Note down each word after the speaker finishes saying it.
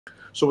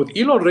So with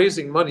Elon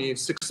raising money,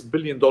 $6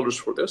 billion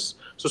for this,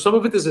 so some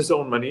of it is his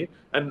own money,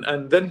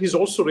 and then he's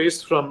also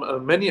raised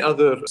from many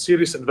other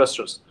serious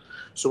investors.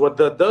 So what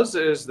that does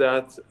is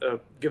that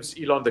gives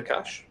Elon the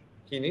cash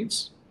he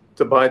needs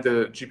to buy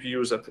the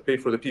GPUs and to pay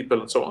for the people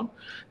and so on.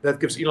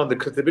 That gives Elon the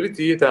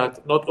credibility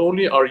that not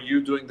only are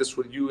you doing this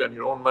with you and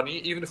your own money,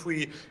 even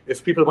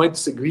if people might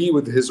disagree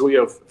with his way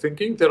of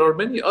thinking, there are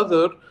many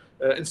other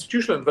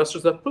institutional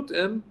investors that put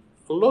in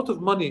a lot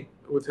of money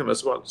with him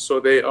as well. So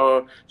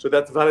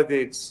that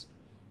validates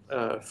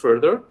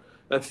further.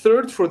 And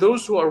third, for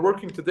those who are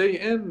working today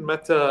in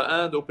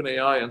Meta and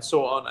OpenAI and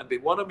so on, and they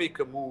want to make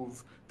a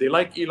move, they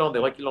like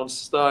Elon's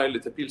style,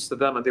 it appeals to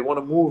them, and they want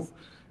to move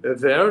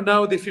there.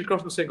 Now they feel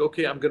comfortable saying,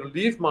 okay, I'm going to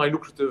leave my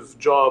lucrative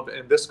job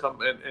in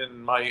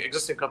in my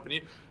existing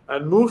company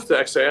and move to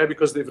XAI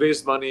because they've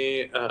raised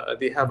money,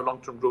 they have a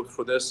long-term growth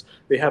for this,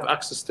 they have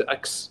access to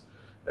X,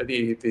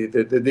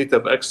 the data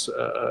of X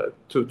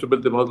to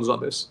build the models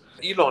on this.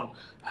 Elon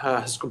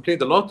has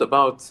complained a lot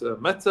about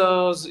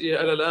Meta's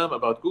LLM,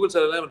 about Google's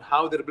LLM, and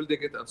how they're building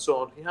it and so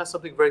on. He has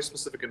something very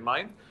specific in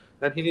mind,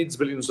 and he needs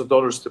billions of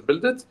dollars to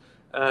build it,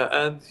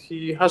 and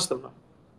he has them now.